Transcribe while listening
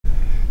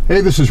Hey,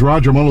 this is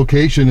Roger. I'm on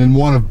location in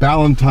one of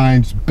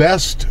Ballantyne's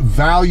best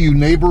value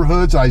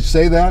neighborhoods. I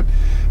say that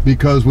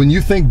because when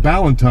you think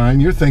Ballantyne,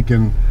 you're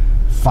thinking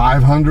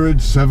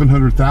 500,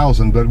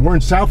 700,000, but we're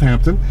in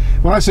Southampton.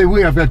 When I say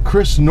we, I've got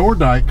Chris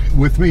Nordyke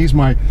with me. He's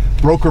my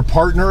broker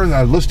partner and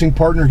a listing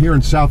partner here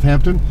in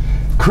Southampton.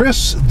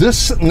 Chris,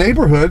 this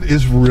neighborhood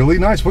is really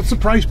nice. What's the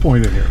price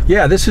point in here?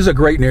 Yeah, this is a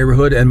great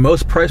neighborhood, and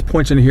most price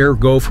points in here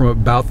go from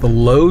about the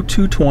low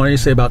 220s,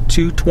 say about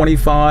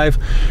 225,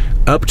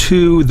 up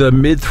to the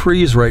mid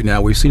threes right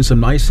now. We've seen some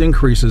nice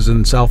increases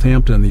in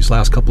Southampton these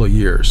last couple of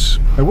years.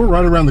 And we're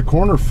right around the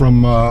corner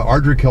from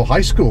Ardrey Hill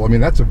High School. I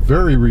mean, that's a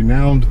very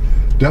renowned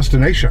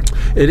destination.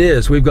 It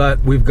is. We've got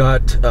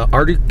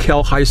Ardrey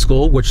Hill High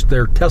School, which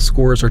their test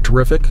scores are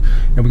terrific,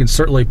 and we can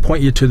certainly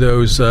point you to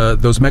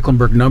those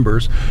Mecklenburg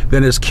numbers.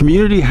 Then is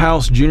Community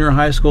House Junior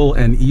High School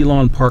and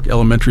Elon Park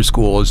Elementary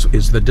School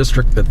is the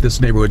district that this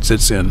neighborhood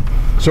sits in.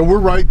 So we're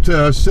right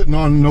sitting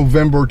on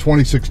November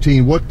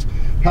 2016.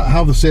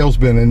 How the sales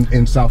been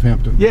in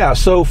Southampton? Yeah,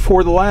 so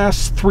for the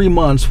last 3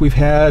 months, we've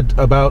had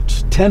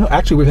about 10,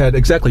 actually we've had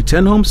exactly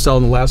 10 homes sell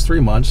in the last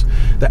 3 months.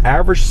 The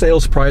average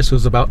sales price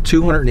was about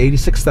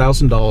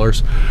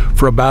 $286,000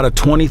 for about a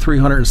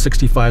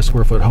 2,365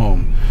 square foot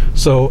home.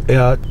 So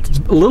a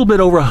little bit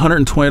over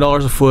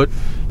 $120 a foot.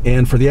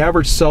 And for the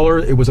average seller,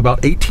 it was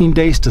about 18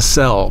 days to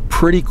sell.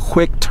 Pretty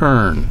quick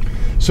turn.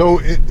 So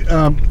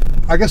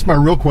I guess my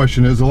real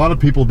question is, a lot of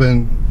people have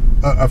been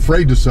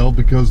afraid to sell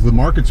because the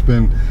market's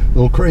been a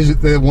little crazy.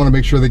 They want to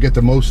make sure they get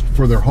the most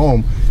for their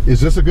home.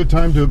 Is this a good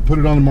time to put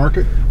it on the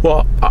market?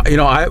 Well,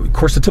 of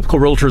course, the typical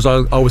realtor is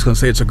always going to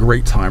say it's a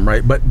great time,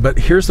 right? But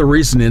here's the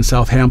reason in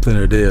Southampton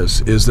it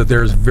is that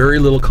there's very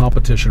little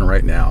competition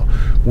right now.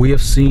 We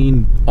have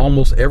seen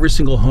almost every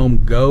single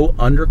home go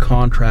under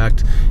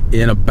contract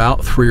in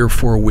about 3 or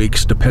 4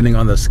 weeks, depending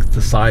on the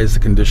size,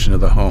 the condition of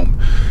the home.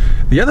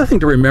 The other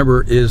thing to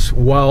remember is,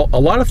 while a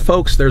lot of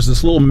folks, there's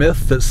this little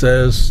myth that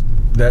says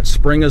that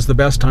spring is the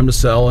best time to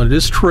sell, and it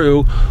is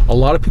true. A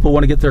lot of people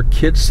want to get their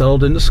kids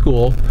settled into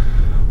school,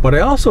 but I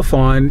also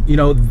find,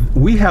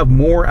 we have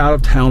more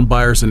out-of-town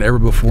buyers than ever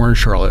before in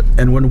Charlotte,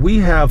 and when we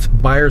have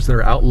buyers that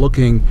are out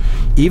looking,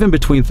 even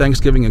between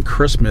Thanksgiving and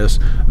Christmas,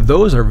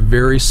 those are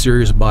very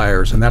serious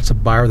buyers, and that's a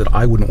buyer that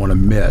I wouldn't want to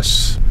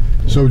miss.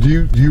 So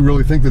do you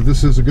really think that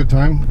this is a good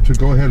time to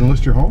go ahead and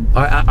list your home?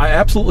 I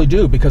absolutely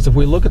do, because if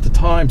we look at the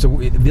times,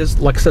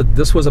 like I said,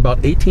 this was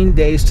about 18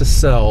 days to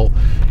sell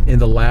in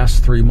the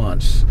last 3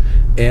 months,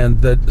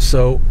 and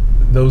so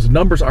those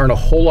numbers aren't a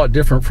whole lot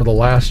different for the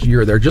last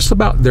year. They're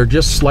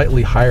just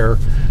slightly higher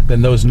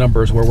than those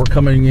numbers, where we're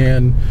coming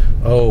in,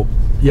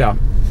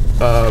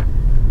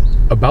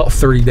 about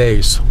 30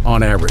 days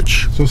on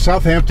average. So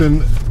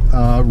Southampton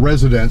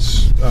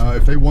residents,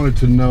 if they wanted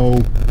to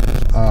know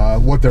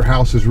what their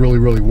house is really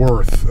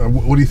worth,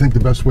 what do you think the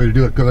best way to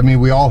do it? Because I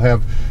mean, we all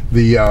have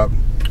the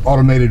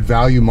automated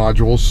value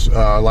modules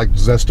like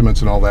Zestimates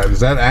and all that. Is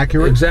that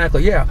accurate?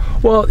 Exactly, yeah.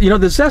 Well, the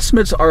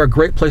Zestimates are a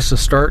great place to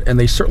start, and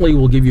they certainly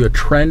will give you a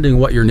trend in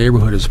what your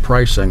neighborhood is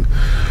pricing.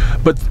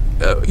 But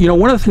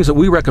one of the things that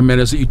we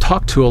recommend is that you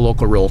talk to a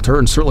local realtor,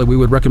 and certainly we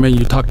would recommend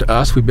you talk to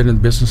us. We've been in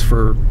business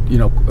for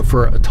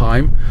a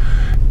time.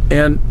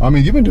 And I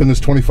mean, you've been doing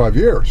this 25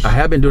 years. I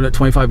have been doing it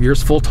 25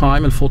 years,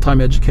 full-time and full-time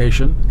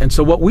education. And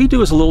so what we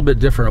do is a little bit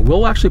different.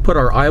 We'll actually put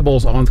our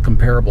eyeballs on the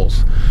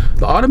comparables.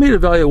 The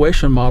automated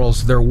valuation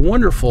models, they're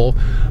wonderful,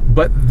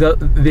 but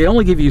they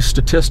only give you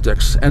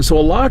statistics. And so a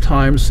lot of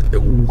times,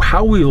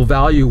 how we will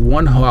value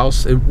one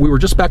house, we were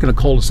just back in a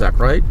cul-de-sac,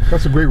 right?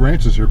 Got some great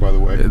ranches here, by the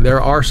way.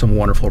 There are some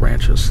wonderful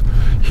ranches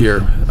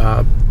here.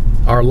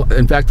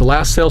 In fact, the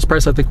last sales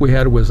price I think we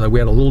had was we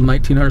had a little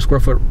 1,900 square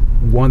foot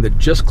one that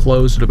just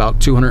closed at about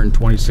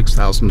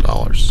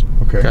 $226,000.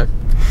 Okay.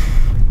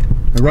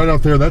 And right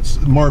out there, that's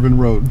Marvin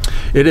Road.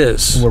 It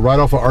is. And we're right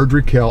off of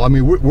Ardrey Hill. I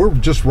mean, we're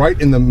just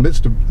right in the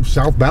midst of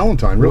South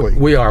Ballantyne, really.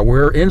 We are.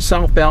 We're in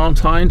South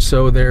Ballantyne,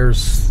 so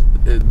there's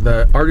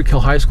the Ardrey Hill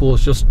High School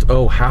is just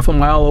half a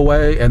mile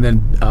away, and then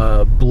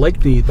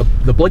Blakeney,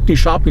 the Blakeney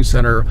Shopping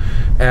Center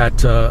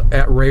at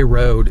Ray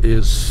Road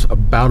is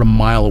about a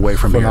mile away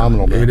from here.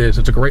 Phenomenal, man. It is.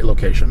 It's a great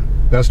location.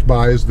 Best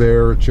Buy is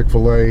there.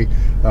 Chick-fil-A,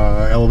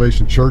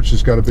 Elevation Church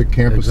has got a big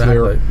campus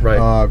there.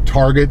 Right.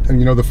 Target,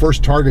 and the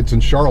first Targets in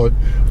Charlotte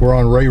were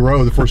on Ray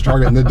Road, the first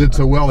Target, and they did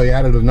so well they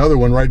added another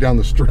one right down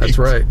the street. That's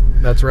right.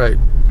 That's right.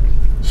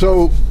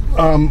 So,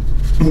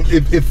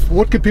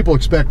 what could people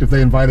expect if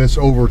they invite us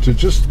over to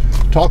just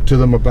talk to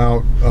them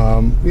about,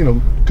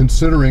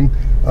 considering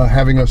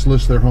having us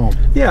list their home?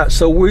 Yeah,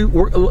 so we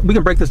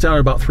can break this down in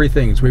about 3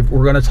 things. We're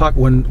going to talk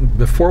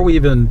before we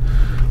even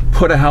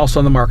put a house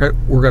on the market.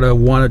 We're going to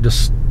want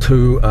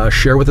to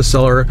share with the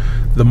seller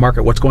the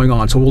market, what's going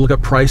on. So we'll look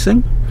at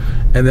pricing,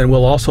 and then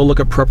we'll also look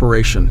at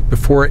preparation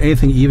before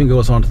anything even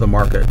goes onto the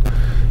market.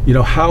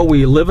 How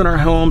we live in our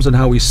homes and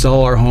how we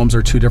sell our homes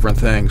are 2 different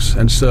things.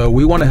 And so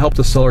we want to help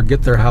the seller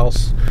get their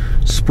house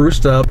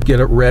spruced up, get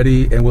it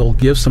ready, and we'll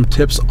give some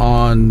tips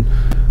on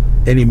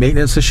any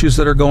maintenance issues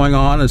that are going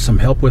on, and some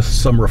help with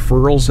some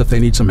referrals if they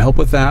need some help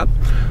with that.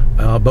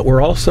 But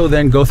we're also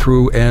then go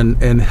through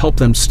and help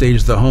them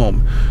stage the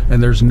home,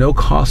 and there's no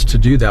cost to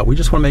do that. We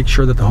just want to make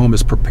sure that the home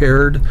is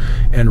prepared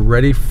and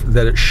ready,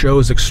 that it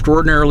shows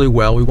extraordinarily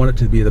well. We want it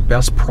to be the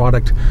best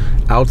product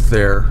out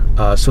there,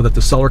 so that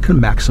the seller can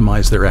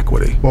maximize their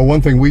equity. Well,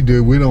 one thing we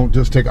do, we don't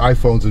just take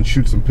iPhones and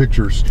shoot some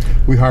pictures.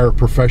 We hire a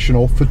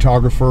professional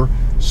photographer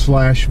 /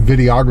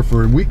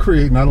 videographer, and we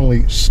create not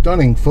only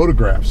stunning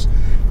photographs,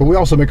 but we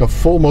also make a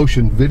full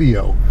motion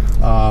video,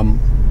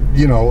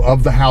 you know,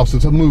 of the house.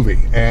 It's a movie,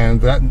 and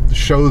that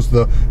shows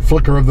the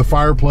flicker of the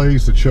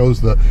fireplace, it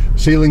shows the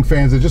ceiling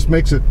fans, it just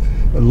makes it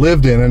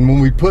lived in. And when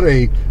we put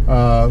a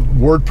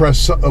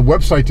WordPress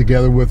website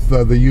together with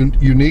the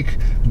unique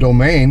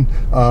domain,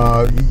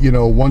 you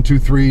know,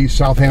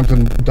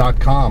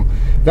 123southampton.com,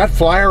 that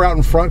flyer out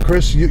in front,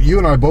 Chris, you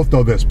and I both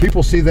know this.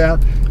 People see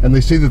that and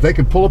they see that they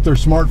can pull up their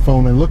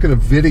smartphone and look at a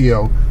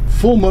video,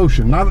 full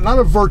motion, not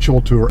a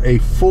virtual tour, a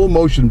full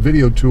motion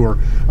video tour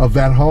of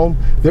that home.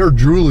 They're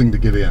drooling to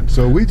get in.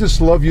 So we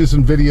just love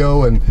using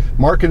video, and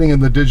marketing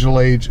in the digital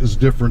age is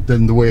different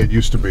than the way it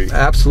used to be.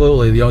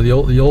 Absolutely. The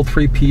old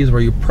 3 Ps,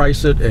 where you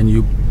price it and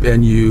you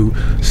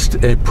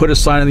put a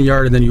sign in the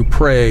yard and then you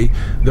pray,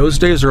 those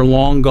days are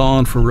long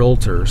gone for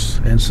realtors.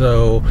 And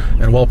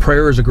while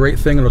prayer is a great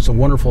thing and it's a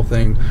wonderful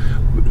thing,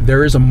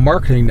 there is a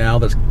marketing now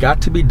that's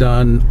got to be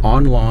done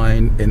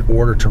online in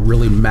order to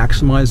really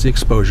maximize the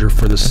exposure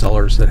for the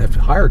sellers that have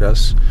hired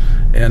us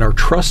and are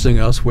trusting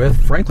us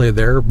with, frankly,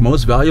 their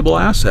most valuable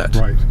asset.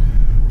 Right.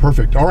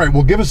 Perfect. All right.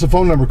 Well, give us a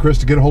phone number, Chris,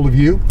 to get a hold of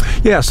you.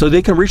 Yeah, so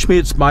they can reach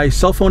me. My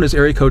cell phone is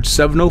area code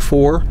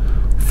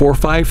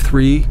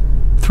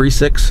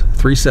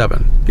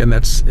 704-453-3637. Again,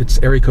 it's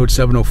area code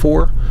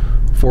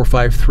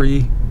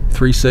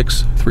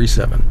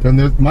 704-453-3637. And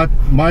there's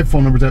my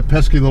phone number is that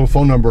pesky little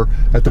phone number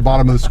at the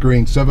bottom of the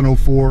screen,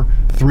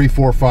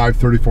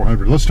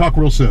 704-345-3400. Let's talk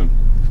real soon.